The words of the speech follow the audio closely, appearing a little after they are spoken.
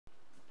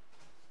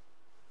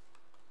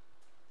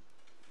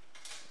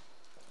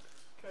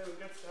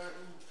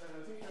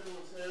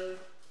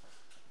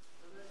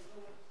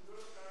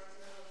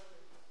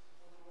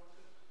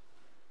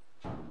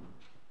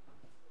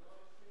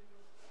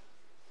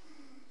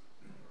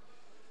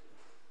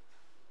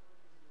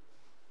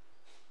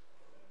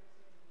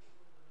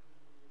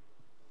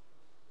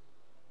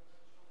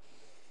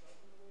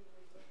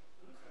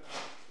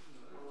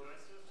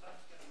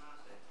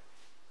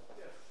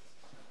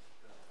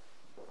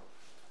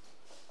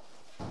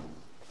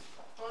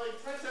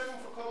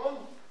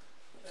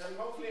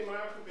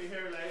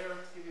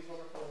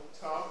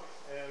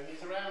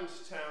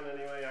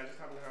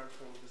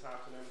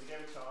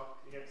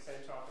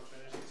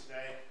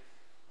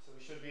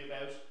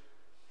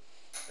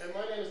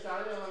My name is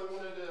Daniel. I'm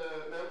one of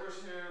the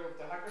members here of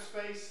the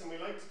Hackerspace, and we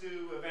like to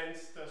do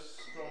events that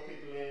draw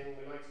people in.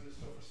 We like to do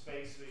stuff for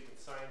Space Week and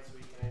Science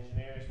Week and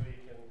Engineers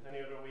Week, and any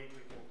other week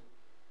we can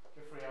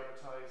give free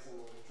advertising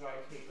and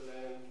drag people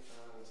in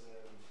and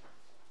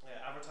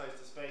advertise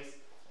the space.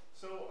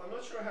 So I'm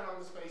not sure how long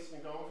the space has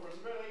been going for.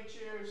 It's about 8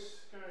 years.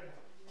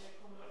 Yeah,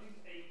 coming I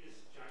think 8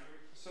 this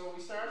January. So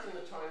we started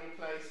in a tiny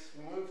place,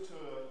 we moved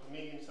to a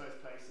medium-sized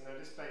place, and now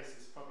this place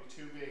is probably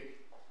too big.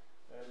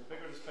 The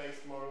bigger the space,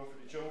 the more room for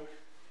the junk.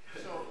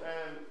 So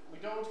we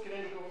don't get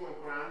any government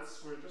grants,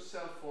 we're just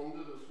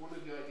self-funded. It was one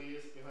of the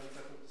ideas behind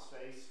setting up the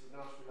space. We're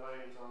not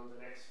reliant on the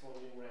next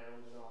funding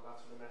round and all that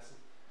sort of messing.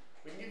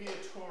 We can give you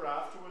a tour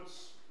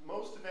afterwards.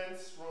 Most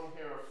events run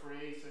here are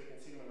free, so you can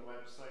see them on the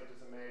website.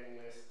 There's a mailing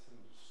list and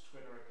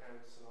Twitter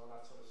accounts and all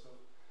that sort of stuff.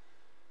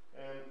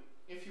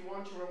 If you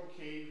want your own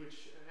key,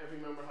 which every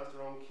member has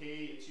their own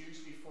key, it's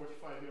usually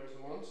 €45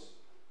 a month.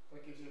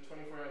 That gives you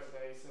 24 hours a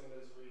day, 7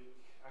 days a week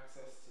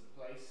access to the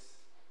place.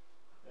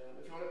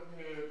 If you want to come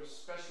here, there's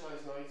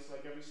specialised nights,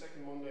 like every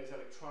second Monday is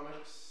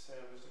electronics.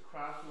 There's a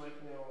craft night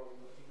now,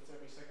 I think it's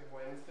every second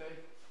Wednesday.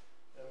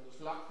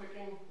 There's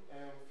lockpicking,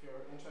 if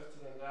you're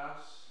interested in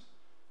that.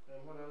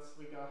 What else have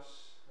we got?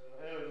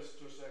 Anyway,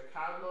 there's a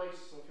CAD night,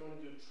 so if you want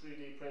to do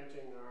 3D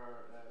printing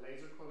or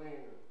laser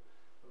cutting.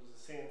 There's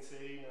a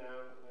CNC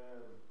now.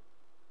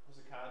 There's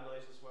a CAD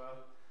night as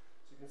well.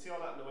 So you can see all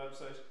that on the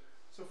website.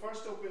 So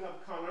first up we'll have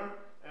Conor.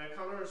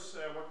 Conor's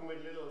working with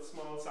little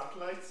small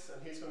satellites,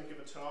 and he's going to give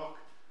a talk.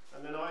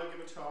 And then I'll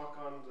give a talk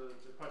on the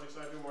projects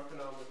I've been working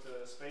on with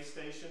the space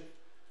station.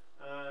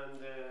 And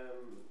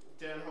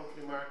then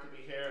hopefully Mark will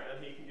be here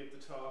and he can give the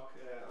talk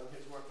on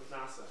his work with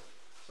NASA.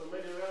 So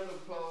maybe a round of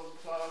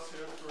applause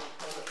here for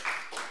Conor.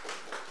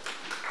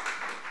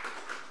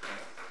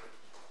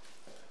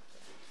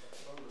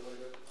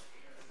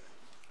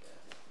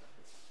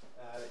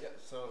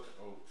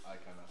 I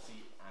cannot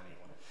see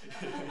anyone.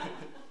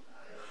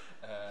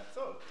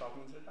 So,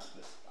 talking to the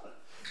darkness.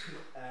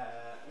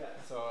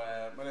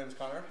 My name is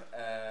Conor.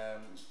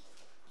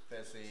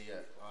 Basically,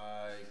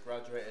 I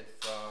graduated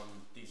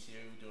from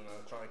DCU doing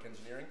electronic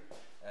engineering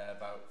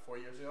about 4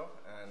 years ago,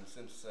 and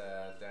since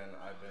then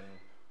I've been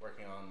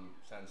working on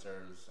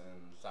sensors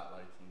and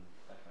satellites and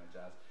that kind of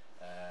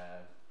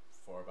jazz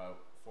for about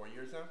 4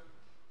 years now.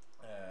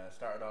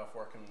 Started off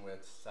working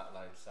with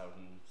satellites out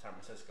in San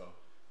Francisco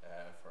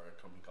for a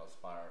company called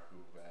Spire, who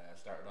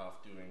started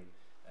off doing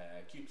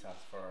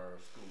Cubesats for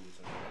schools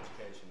and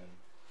education, and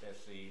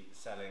basically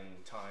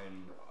selling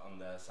time on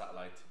the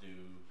satellite to do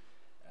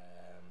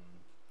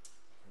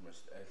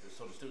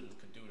so the students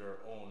could do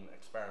their own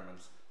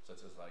experiments,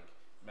 such as like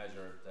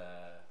measure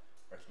the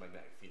Earth's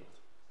magnetic field,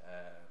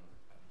 and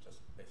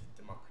just basically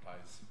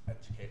democratize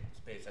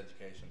space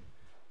education.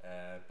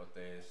 But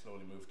they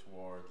slowly moved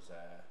towards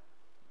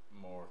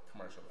more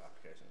commercial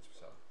applications,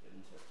 so get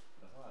into it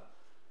as well.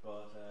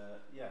 But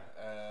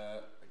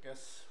I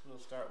guess we'll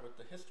start with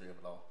the history of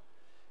it all.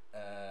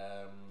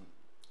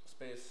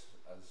 Space,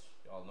 as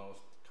you all know,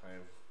 kind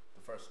of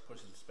the first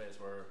pushes to space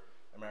were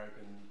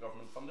American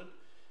government funded,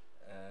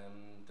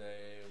 and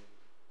they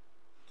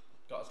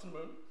got us to the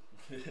moon.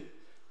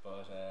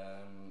 But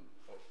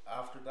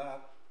after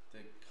that,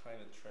 they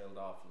kind of trailed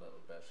off a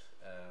little bit.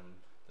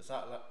 The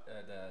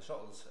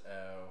shuttles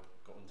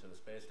going to the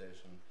space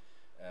station,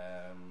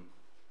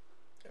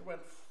 it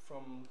went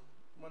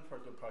for a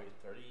good probably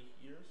 30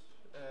 years,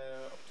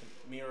 up to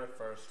Mir at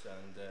first,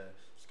 and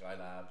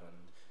Skylab,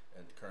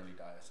 and currently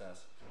the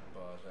ISS,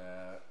 but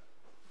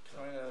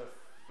kind of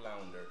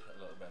floundered a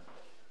little bit.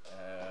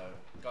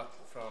 Got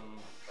from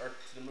Earth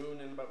to the moon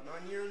in about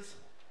 9 years,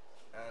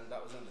 and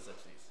that was in the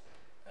 60s,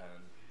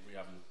 and we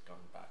haven't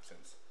gone back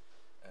since.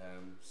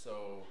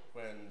 So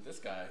when this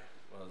guy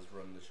was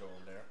running the show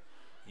over there,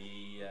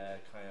 he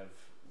kind of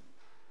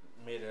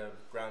made a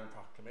grand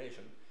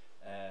proclamation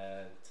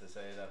to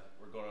say that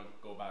we're going to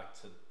go back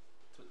to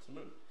the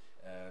moon,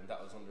 and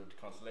that was under the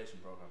Constellation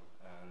program,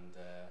 and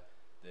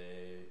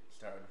they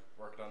started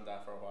working on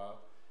that for a while,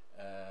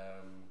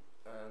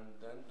 and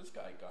then this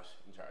guy got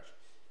in charge,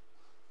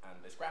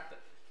 and they scrapped it.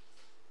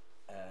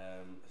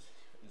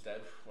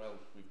 Instead, well,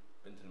 we've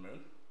been to the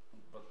moon,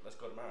 but let's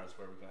go to Mars,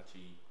 where we can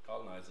actually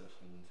colonize it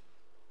and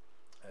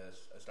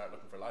start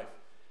looking for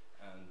life,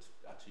 and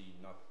actually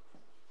not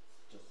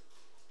just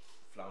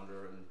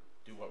flounder and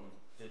do what we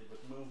did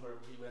with the moon, where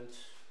we went,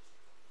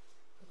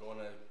 we're going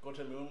to go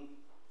to the moon,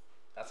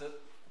 that's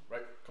it,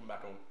 right, come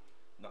back home,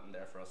 nothing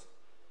there for us.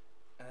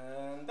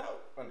 And that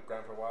went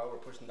ground for a while. We're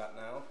pushing that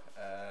now.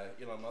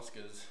 Elon Musk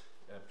is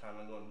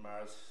planning on going to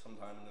Mars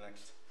sometime in the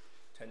next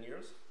 10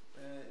 years,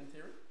 in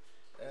theory.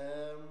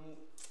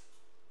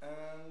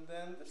 And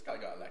then this guy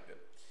got elected.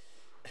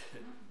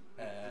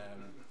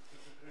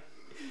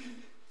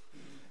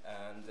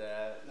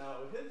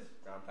 Now his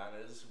grand plan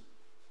is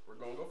we're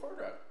going to go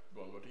further out.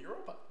 We're going to go to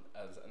Europa,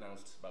 as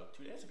announced about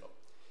 2 days ago.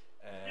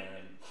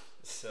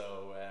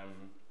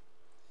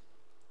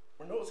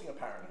 We're noticing a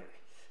pattern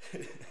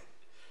here.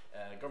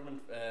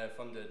 Government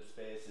funded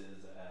space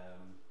is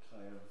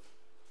kind of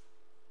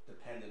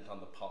dependent on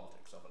the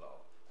politics of it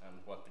all and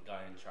what the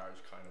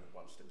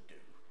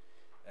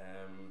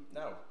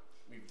Now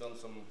we've done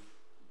some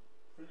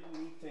pretty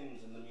neat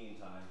things in the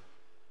meantime,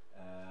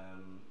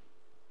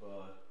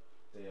 but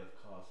they have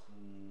cost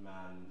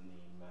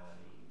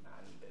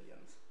many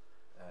billions.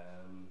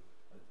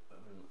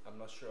 I'm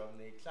not sure on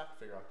the exact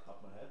figure off the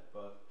top of my head,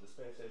 but the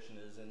space station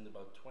is in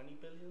about 20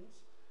 billions,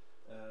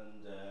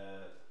 and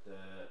the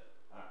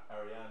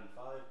Ariane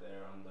 5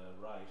 there on the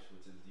right,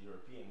 which is the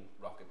European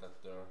rocket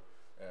that they're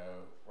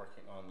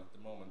working on at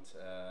the moment,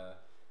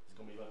 is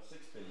going to be about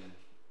 6 billion.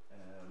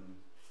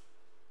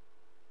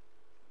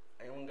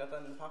 Anyone got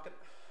that in the pocket?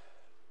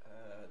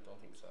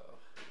 Don't think so.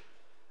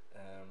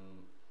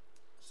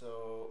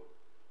 So,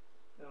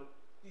 you know,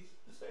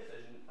 the space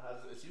station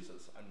has its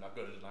uses. I'm not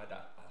going to deny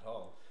that at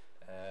all.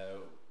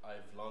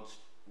 I've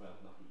launched, well,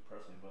 not me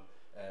personally, but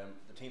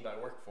the team that I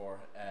work for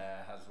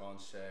has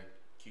launched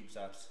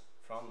Cubesats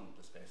from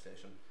the space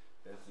station.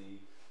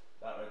 Basically,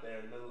 that right there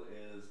in the middle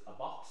is a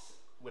box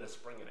with a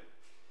spring in it.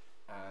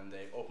 And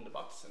they open the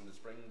box and the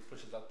spring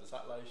pushes out the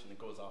satellite and it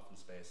goes off in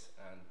space,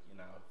 and you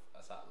now have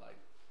a satellite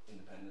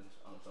independent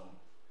on its own.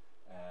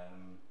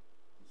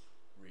 It's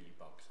really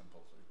bog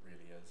simple, it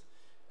really is.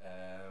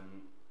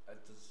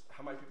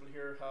 How many people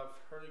here have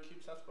heard of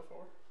Cubesats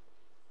before?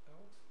 No?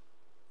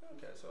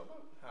 Okay, so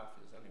about half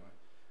is anyway.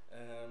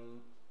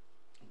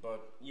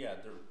 But yeah,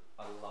 they're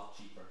a lot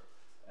cheaper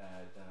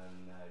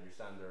than your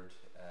standard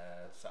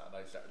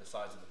satellites that are the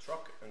size of a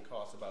truck and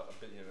cost about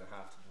 $1.5 billion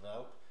to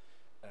develop.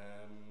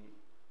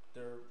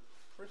 They're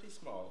pretty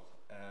small.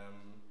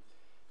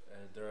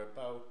 They're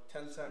about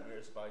 10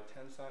 centimeters by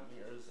 10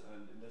 centimeters,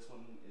 and in this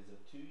one is a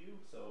 2U,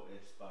 so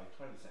it's by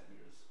 20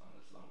 centimeters on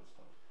its longest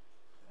point.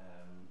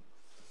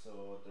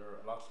 So they're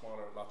a lot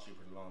smaller, a lot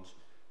cheaper to launch,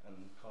 and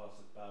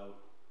cost about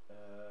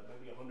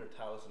maybe 100,000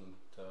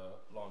 to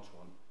launch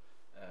one,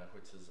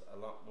 which is a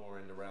lot more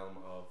in the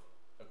realm of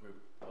a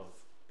group of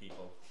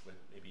people with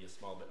maybe a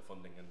small bit of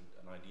funding and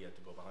an idea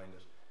to go behind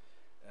it.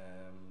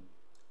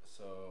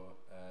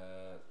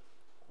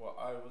 What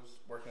I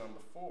was working on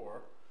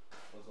before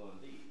was one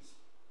of these,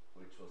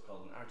 which was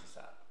called an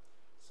Argisat.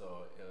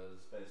 So it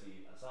was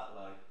basically a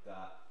satellite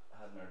that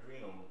had an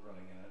Arduino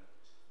running in it,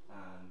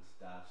 and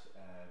that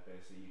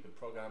basically you could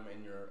program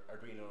in your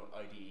Arduino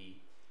IDE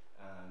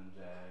and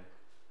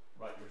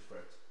write your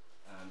script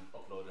and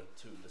upload it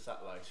to the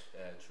satellite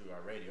through our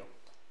radio.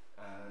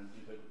 And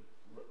you could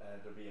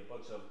there'd be a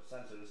bunch of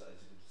sensors, as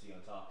you can see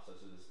on top,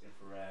 such as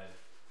infrared,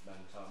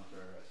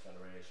 magnetometer,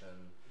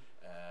 acceleration,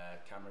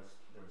 cameras.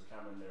 There was a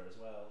camera in there as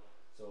well,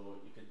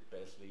 so you could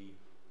basically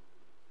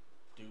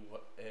do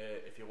what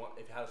if you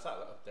had a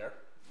satellite up there.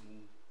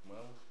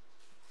 Well,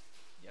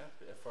 yeah,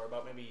 for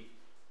about maybe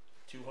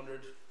 $200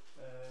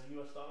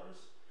 US,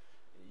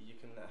 you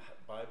can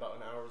buy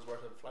about an hour's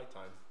worth of flight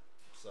time.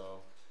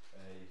 So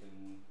you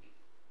can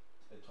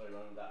toy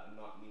around with that and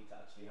not need to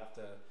actually have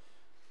to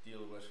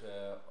deal with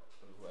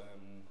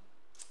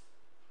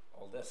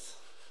all this.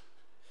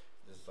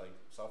 This is like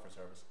software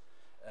service.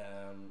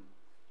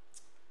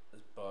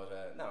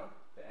 Now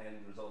the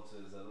end result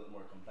is a little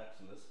more complex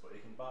than this, but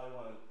you can buy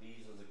one of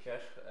these as a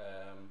kit.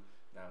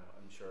 Now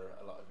I'm sure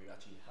a lot of you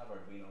actually have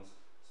Arduinos,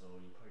 so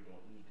you probably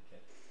don't need the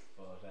kit.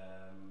 But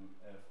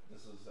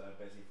this is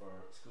basically for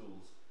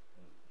schools,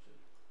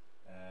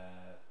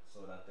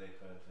 so that they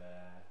could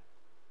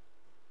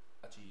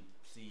actually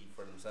see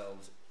for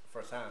themselves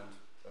firsthand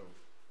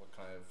what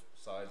kind of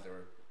size they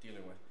were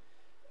dealing with.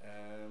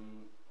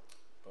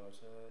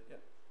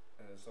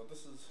 So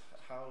this is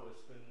how it's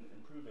been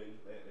improving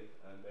lately,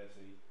 and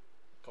basically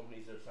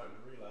companies are starting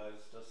to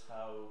realise just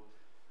how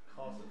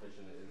cost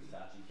efficient it is to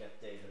actually get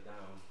data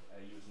down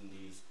using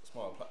these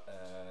small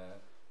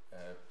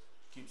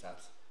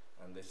Cubesats,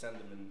 and they send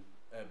them in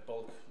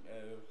bulk,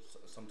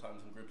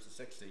 sometimes in groups of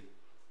 60,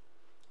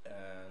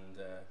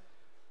 and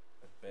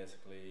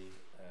basically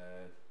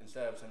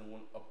instead of sending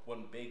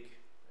one big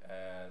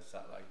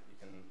satellite, you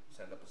can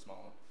send up a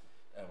small one,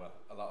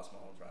 a lot of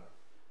small ones rather.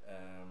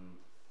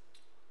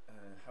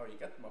 How you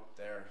get them up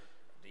there are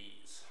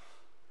these.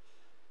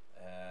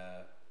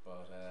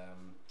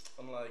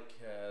 Unlike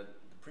the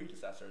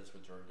predecessors,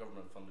 which are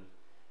government funded,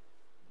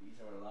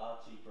 these are a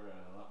lot cheaper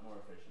and a lot more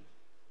efficient,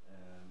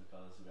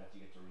 because we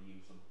actually get to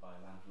reuse them by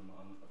landing them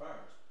on a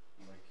barge,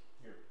 like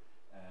here.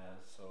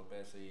 So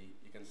basically,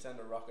 you can send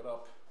a rocket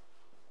up,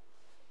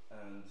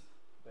 and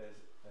as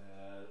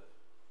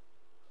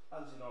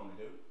you normally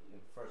do,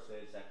 first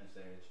stage, second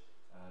stage,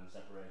 and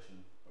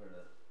separation, where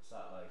the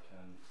satellite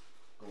can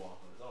go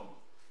off on its own.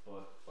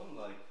 But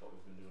unlike what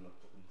we've been doing up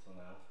until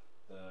now,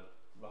 the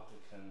rocket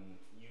can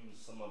use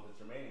some of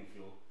its remaining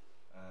fuel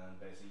and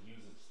basically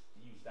use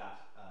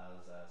that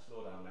as a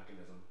slowdown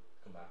mechanism,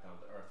 come back down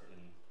to Earth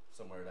in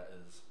somewhere that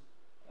is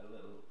a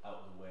little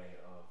out of the way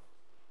of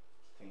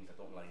things that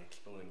don't like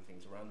exploding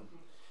things around them.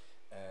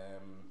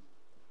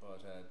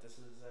 This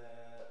is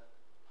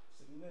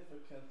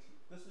significant.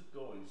 This is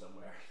going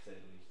somewhere, to say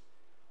the least.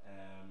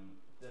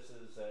 This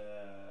is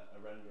a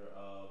render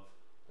of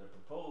the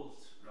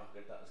proposed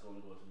rocket that is going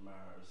to go to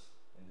Mars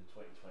in the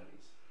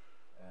 2020s.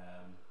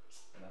 And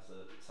that's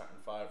a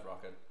Saturn V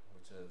rocket,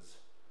 which is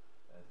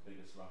the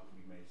biggest rocket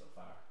we've made so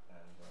far,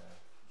 and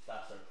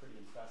stats are pretty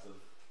impressive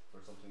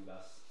for something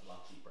that's a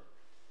lot cheaper.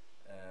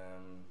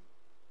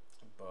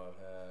 But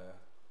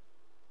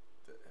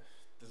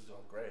this is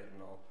all great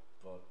and all,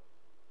 but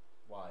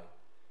why?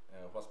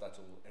 What's the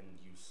actual end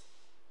use?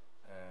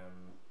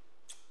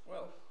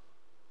 Well,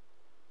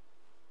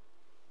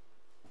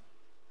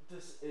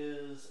 this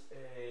is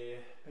a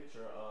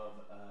picture of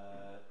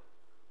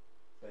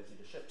basically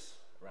the ships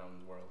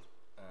around the world,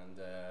 and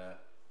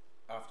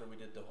after we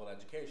did the whole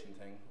education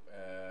thing,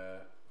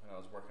 when I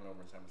was working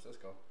over in San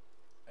Francisco,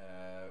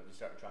 we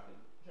started tracking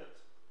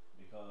ships,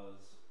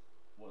 because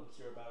once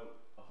you're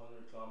about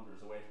 100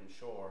 kilometers away from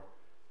shore,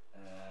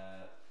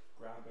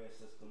 ground-based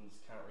systems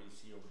can't really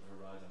see over the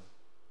horizon,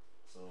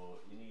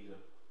 so you need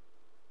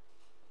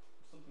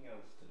something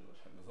else to do it,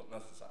 and there's something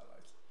else to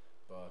satellites.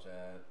 But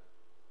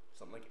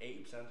something like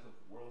 80% of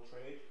world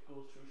trade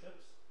goes through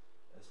ships,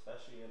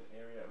 especially in an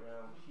area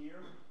around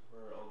here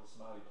where all the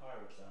Somali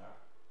pirates are.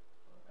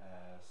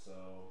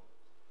 So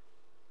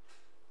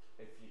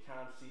if you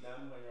can't see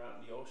them when you're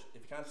out in the ocean,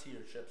 if you can't see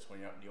your ships when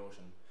you're out in the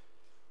ocean,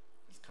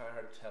 it's kind of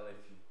hard to tell if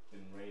you've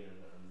been raided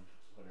and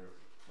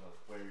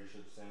where you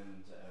should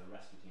send a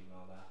rescue team and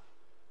all that.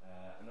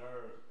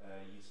 Another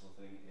useful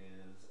thing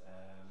is,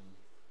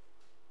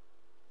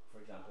 for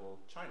example,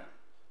 China.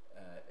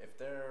 If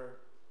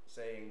they're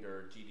saying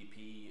their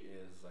GDP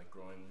is like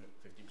growing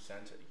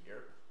 50% a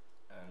year,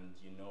 and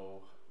you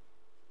know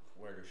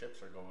where their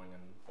ships are going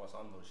and what's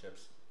on those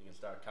ships, you can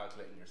start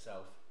calculating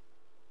yourself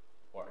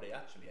what are they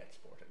actually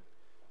exporting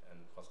and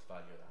what's the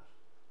value of that.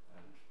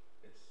 And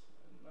it's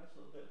a nice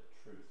little bit of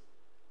truth.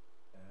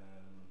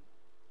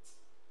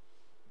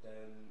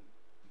 Then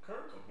the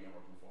current company I'm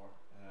working for,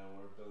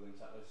 we're building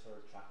satellites for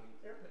tracking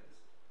airplanes.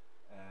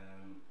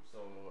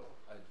 So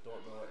I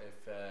don't know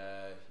if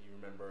you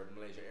remember the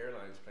Malaysia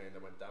Airlines plane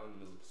that went down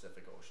into the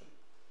Pacific Ocean,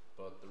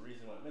 but the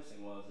reason it went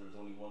missing was there was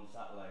only one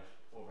satellite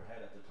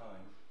overhead at the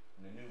time,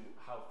 and they knew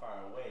how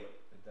far away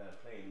the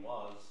plane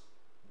was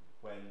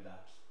when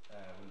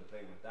the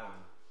plane went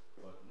down,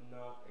 but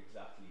not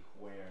exactly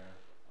where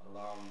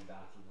along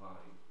that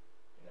line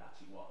it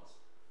actually was.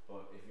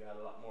 But if you had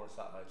a lot more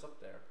satellites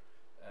up there,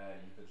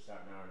 you could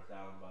start narrowing it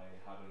down by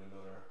having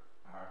another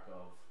arc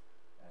of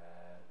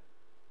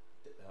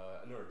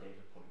another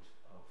data point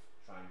of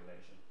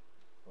triangulation.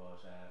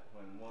 But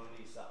when one of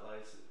these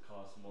satellites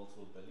costs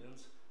multiple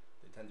billions,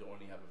 they tend to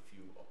only have a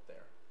few up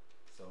there.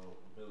 So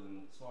we're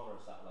building smaller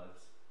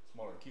satellites,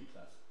 smaller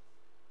Cubesats,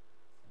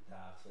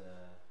 that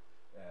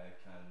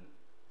can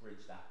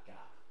bridge that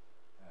gap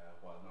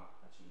while not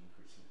actually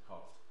increasing the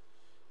cost.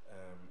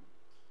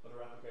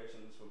 Other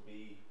applications would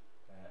be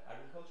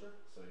agriculture,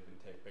 so you can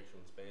take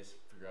pictures in space,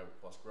 figure out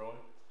what's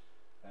growing,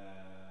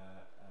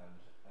 and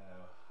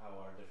how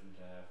are different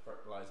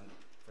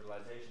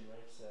fertilization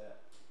rates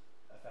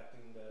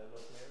affecting the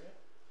local area.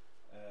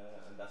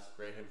 And that's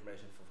great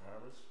information for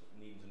farmers,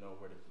 needing to know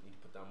where they need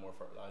to put down more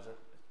fertilizer.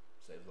 It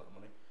saves a lot of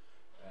money.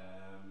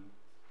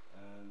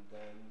 And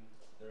then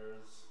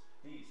there's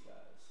these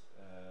guys.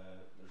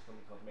 There's a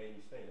company called Made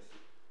in Space,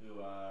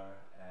 who are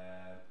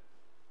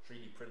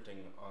 3D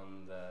printing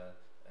on the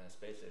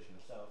space station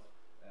itself,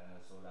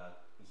 so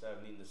that instead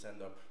of needing to send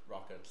up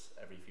rockets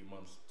every few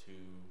months to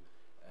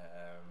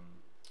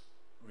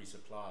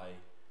resupply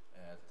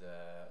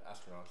the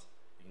astronauts,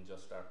 you can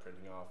just start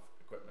printing off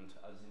equipment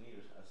as you need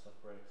it, as stuff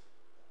breaks,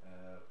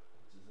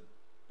 which is a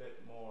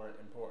bit more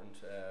important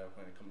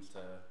when it comes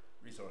to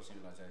resource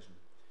utilization.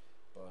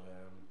 But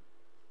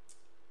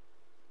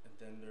and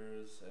then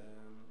there's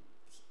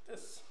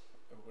this,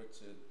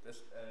 which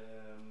this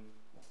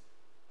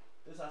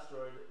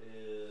asteroid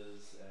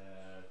is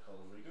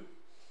called Ryugu.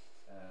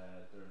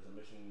 There's a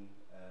mission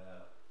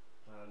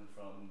planned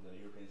from the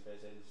European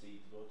Space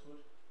Agency to go to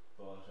it,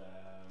 but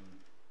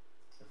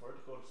if we're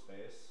to go to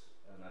space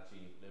and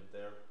actually live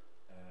there,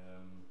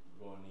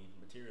 we're going to need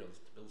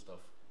materials to build stuff,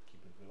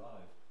 keep it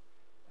alive.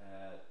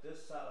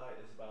 This satellite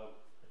is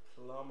about a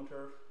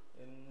kilometer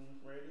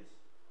in radius.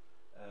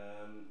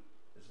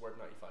 It's worth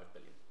 95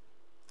 billion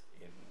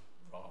in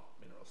raw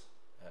minerals,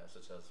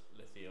 such as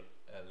lithium,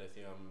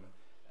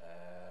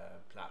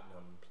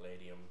 platinum,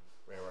 palladium,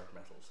 rare earth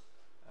metals,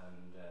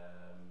 and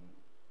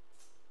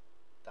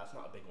that's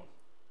not a big one.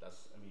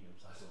 That's a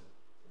medium-sized one.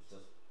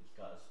 It's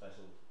got a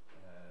special.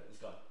 It's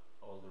got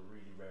all the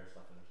really rare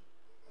stuff in it.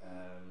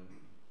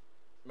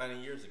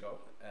 Many years ago,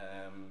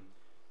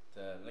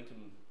 the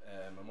Lincoln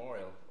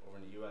Memorial over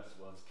in the US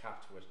was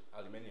capped with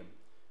aluminium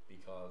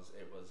because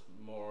it was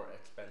more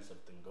expensive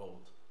than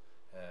gold.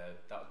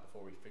 That was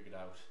before we figured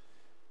out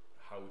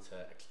how to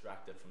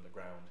extract it from the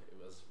ground. It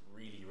was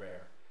really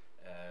rare.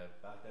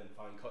 Back then,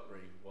 fine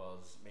cutlery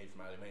was made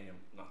from aluminium,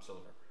 not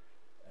silver.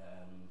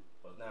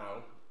 But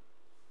now,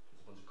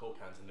 there's a bunch of Coke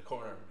cans in the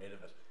corner made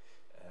of it.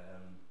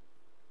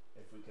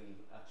 If we can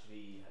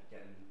actually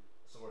get a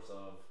source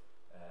of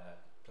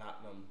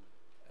platinum,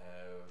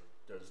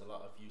 there's a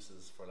lot of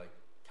uses for like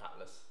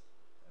catalysts,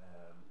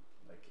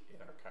 like in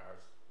our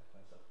cars, that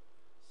kind of stuff.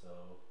 So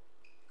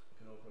we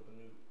can open up a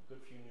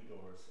good few new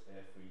doors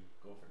if we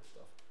go for this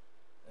stuff.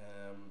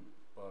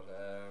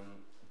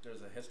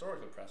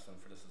 historical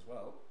precedent for this as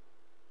well.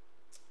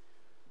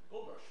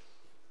 Gold rush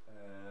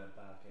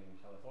back in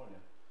California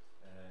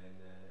in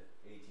the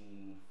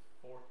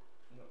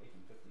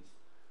 1850s,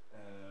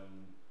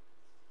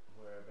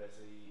 where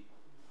basically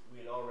we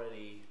had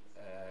already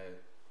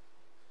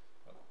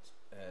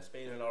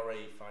Spain had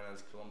already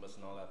financed Columbus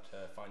and all that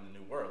to find a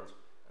new world,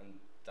 and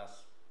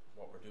that's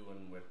what we're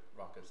doing with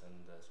rockets and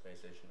the space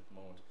station at the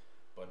moment.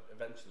 But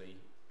eventually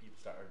people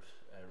started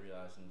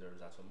realising there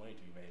was actual money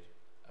to be made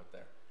out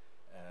there,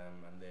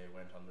 and they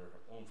went on their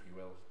own free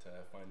will to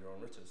find their own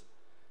riches.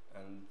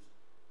 And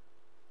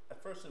at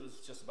first it was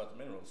just about the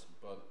minerals,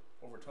 but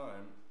over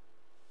time,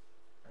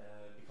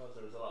 because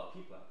there was a lot of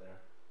people out there,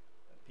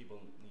 people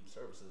need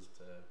services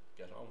to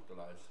get on with their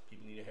lives.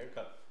 People need a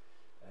haircut.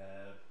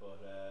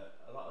 But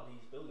a lot of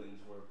these buildings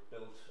were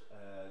built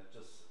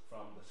just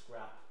from the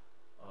scrap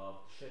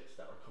of ships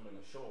that were coming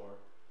ashore,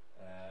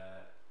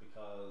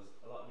 because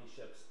a lot of these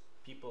ships,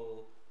 the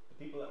people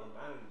that were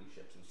manning these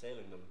ships and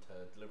sailing them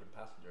to deliver the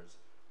passengers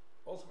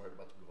also heard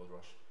about the gold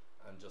rush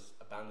and just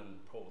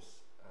abandoned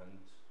posts and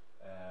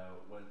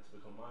went to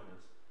become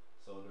miners.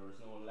 So there was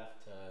no one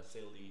left to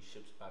sail these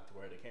ships back to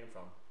where they came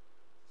from.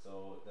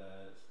 So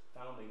the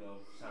founding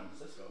of San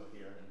Francisco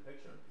here in the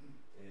picture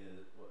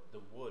is the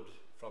wood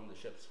from the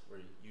ships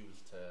were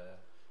used to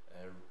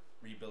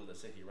rebuild the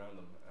city around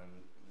them,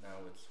 and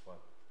now it's what,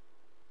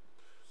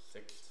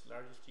 6th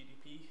largest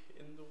GDP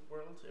in the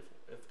world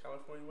if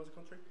California was a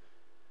country.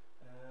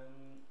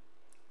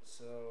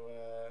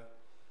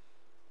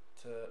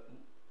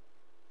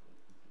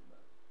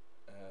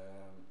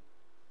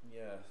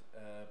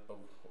 But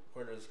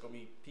where there's going to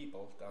be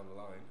people down the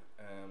line,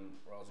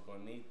 we're also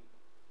going to need,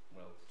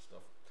 well,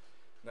 stuff.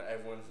 Not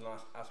everyone's an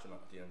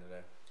astronaut at the end of the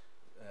day.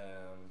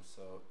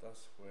 So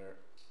that's where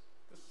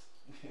this.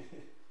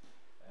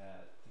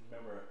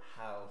 Remember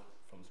Hal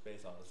from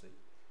Space Odyssey?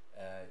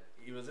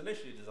 He was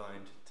initially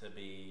designed to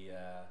be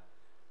a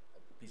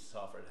piece of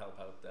software to help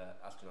out the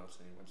astronauts,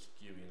 and he went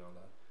skewy and all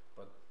that.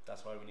 But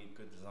that's why we need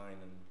good design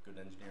and good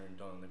engineering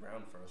done on the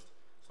ground first,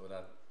 so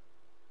that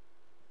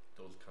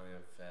those kind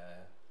of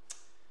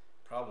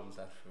problems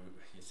that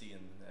you see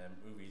in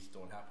movies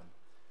don't happen.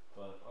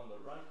 But on the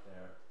right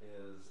there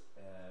is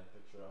a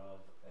picture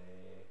of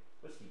a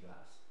whiskey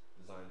glass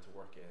designed to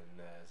work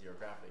in zero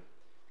gravity,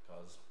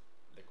 because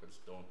liquids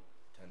don't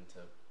tend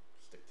to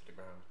stick to the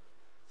ground.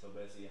 So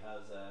basically it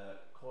has a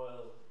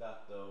coil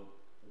that the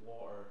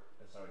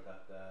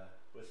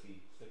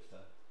whiskey sticks to,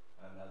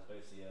 and has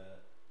basically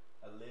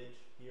a lid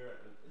here.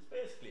 It's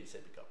basically a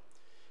sippy cup,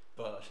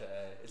 but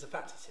it's a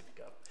fancy sippy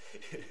cup.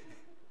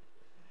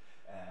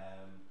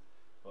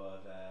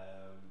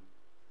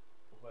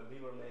 When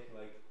people are making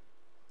like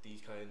these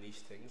kind of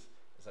niche things,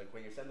 it's like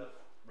when you send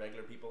up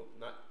regular people,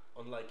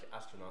 unlike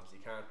astronauts,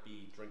 you can't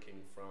be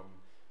drinking from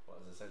what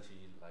is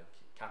essentially like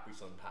Capri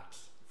Sun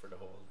packs for the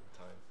whole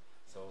time.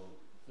 So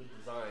good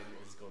design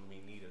is going to be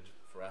needed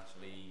for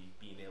actually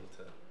being able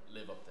to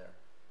live up there,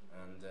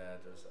 and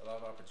there's a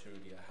lot of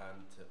opportunity at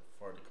hand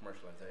for the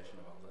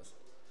commercialization of all this.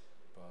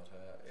 But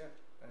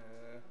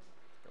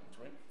pretty much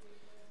right.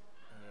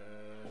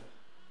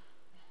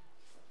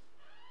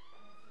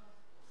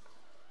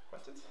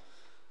 Questions?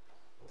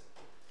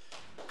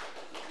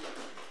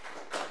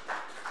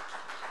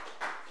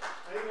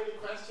 Any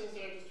questions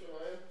there, just to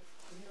remind?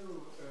 Can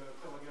you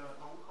tell again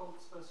how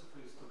expensive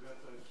it is to get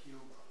a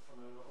cube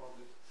on an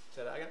orbit?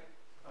 Say that again?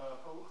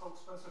 How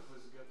expensive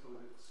is it to get to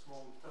a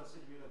small 10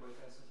 centimeter by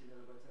 10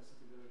 centimeter by 10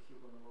 centimeter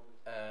cube on an orbit?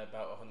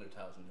 About €100,000.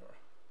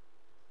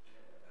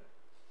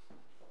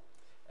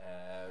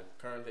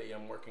 Currently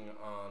I'm working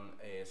on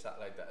a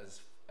satellite that is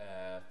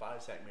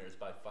 5 centimeters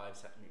by 5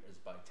 centimeters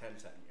by 10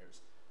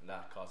 centimeters, and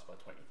that costs about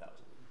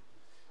 20,000.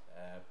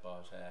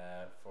 But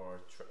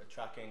for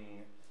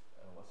tracking,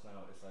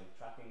 it's like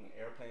tracking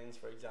airplanes,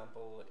 for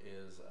example,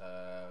 is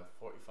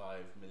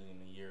 45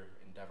 million a year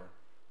endeavor.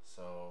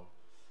 So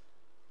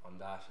on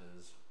that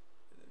it's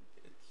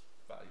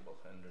valuable,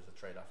 and there's a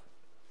trade-off.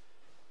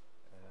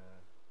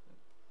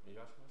 You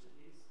got Do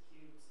these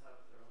cubes have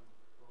their own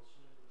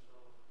propulsion in them at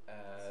all?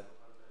 So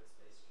how about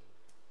space junk?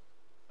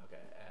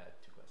 Okay,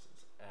 2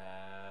 questions.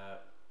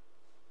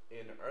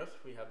 In Earth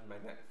we have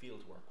magnetic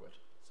field to work with,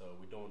 so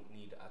we don't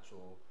need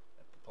actual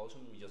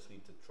propulsion. We just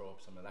need to throw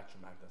up some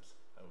electromagnets,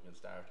 and we can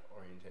start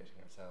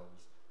orientating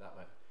ourselves that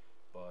way.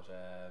 But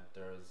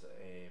there's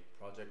a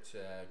project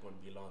going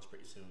to be launched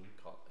pretty soon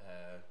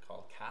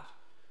called CAT,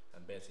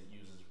 and basically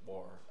uses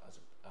water as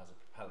a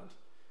propellant,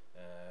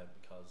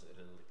 because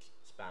it'll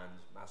expand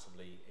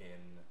massively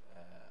in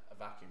a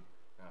vacuum.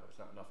 Now it's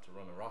not enough to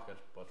run a rocket,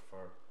 but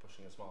for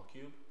pushing a small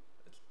cube,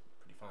 it's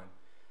pretty fine.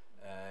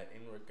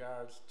 In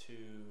regards to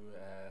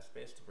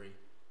space debris,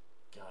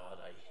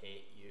 God, I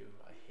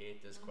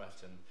hate this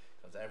question,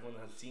 because everyone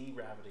has seen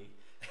Gravity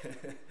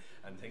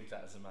and thinks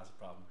that is a massive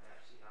problem. I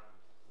actually haven't.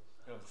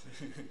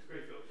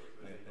 Great film.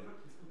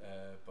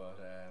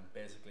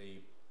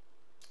 Basically,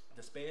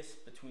 the space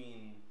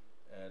between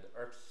the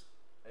Earth's,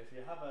 if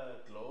you have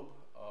a globe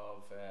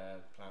of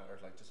planet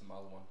Earth, like just a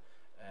model one,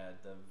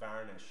 the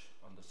varnish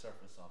on the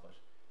surface of it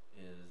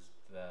is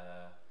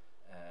the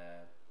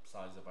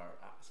size of our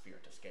atmosphere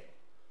to scale.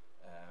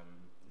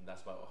 And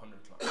that's about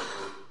 100 kilometers.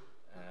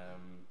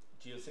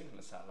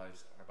 Geosynchronous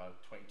satellites are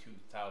about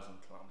 22,000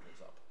 kilometers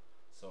up.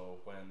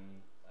 So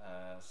when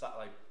a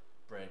satellite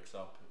breaks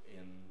up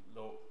in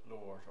low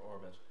Earth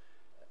orbit,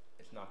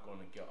 it's not going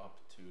to get up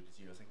to the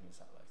geosynchronous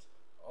satellites.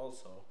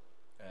 Also,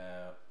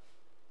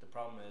 the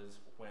problem is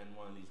when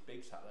one of these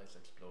big satellites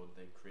explode,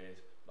 they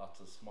create lots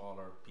of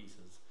smaller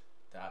pieces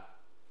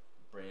that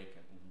break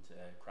and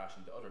crash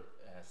into other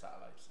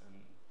satellites and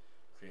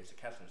creates a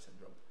Kessler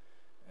syndrome,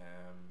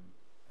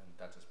 and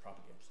that just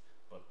propagates.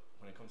 But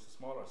when it comes to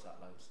smaller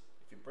satellites,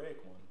 if you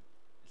break one,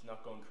 it's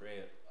not going to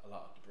create a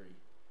lot of debris.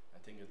 I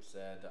think it's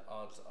the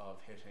odds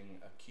of hitting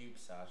a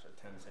Cubesat, a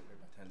 10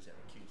 centimeter by 10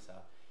 centimeter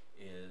Cubesat,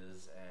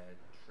 is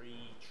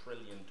 3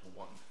 trillion to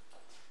 1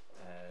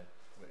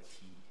 with a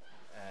T.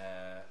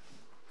 I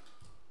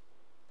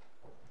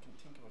can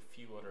think of a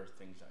few other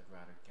things I'd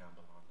rather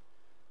gamble on,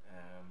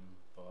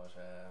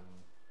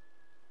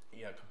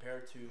 yeah,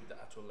 compared to the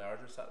actual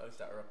larger satellites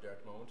that are up there at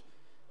the moment,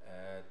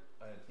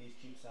 these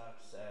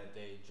Cubesats,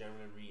 they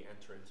generally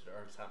re-enter into the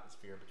Earth's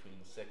atmosphere between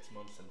 6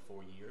 months and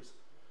 4 years.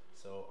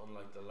 So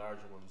unlike the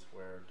larger ones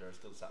where there are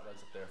still satellites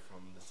up there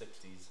from the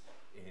 60s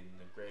in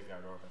the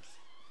graveyard orbits,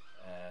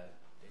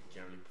 they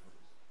generally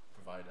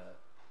provide a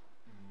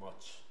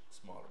much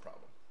smaller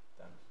problem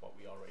than what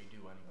we already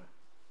do anyway.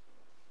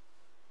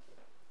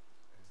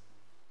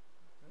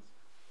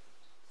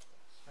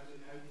 How do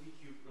you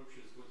think cube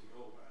production is going to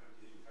go?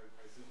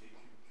 How soon do you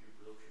think cube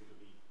production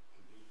will be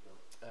complete now?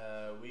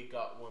 We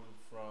got one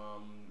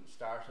from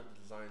start of the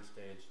design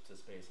stage to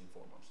space in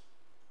 4 months.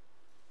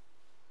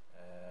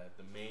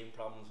 The main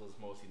problems was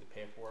mostly the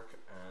paperwork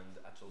and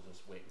actual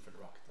just waiting for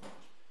the rocket to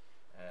launch,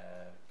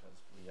 because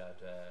we had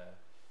a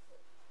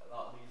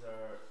lot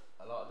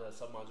of the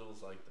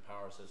submodules like the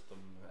power system,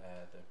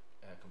 the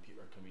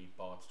computer can be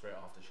bought straight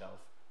off the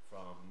shelf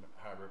from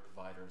hardware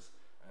providers,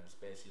 and it's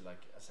basically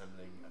like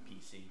assembling a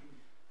PC,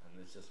 and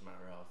it's just a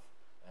matter of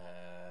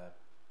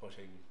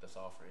putting the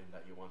software in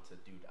that you want to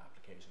do the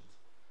applications.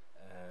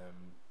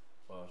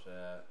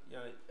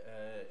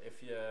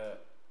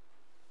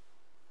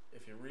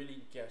 If you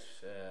really get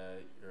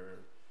your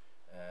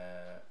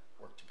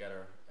work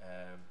together,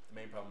 the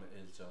main problem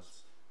is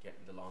just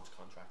getting the launch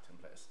contract in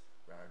place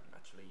rather than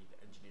actually the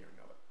engineering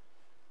of it.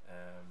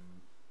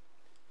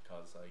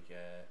 Because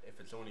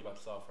if it's only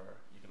about software,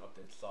 you can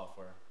update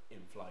software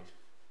in flight,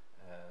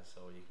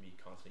 so you can be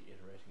constantly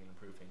iterating and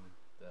improving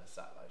the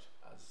satellite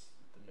as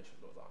the mission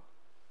goes on.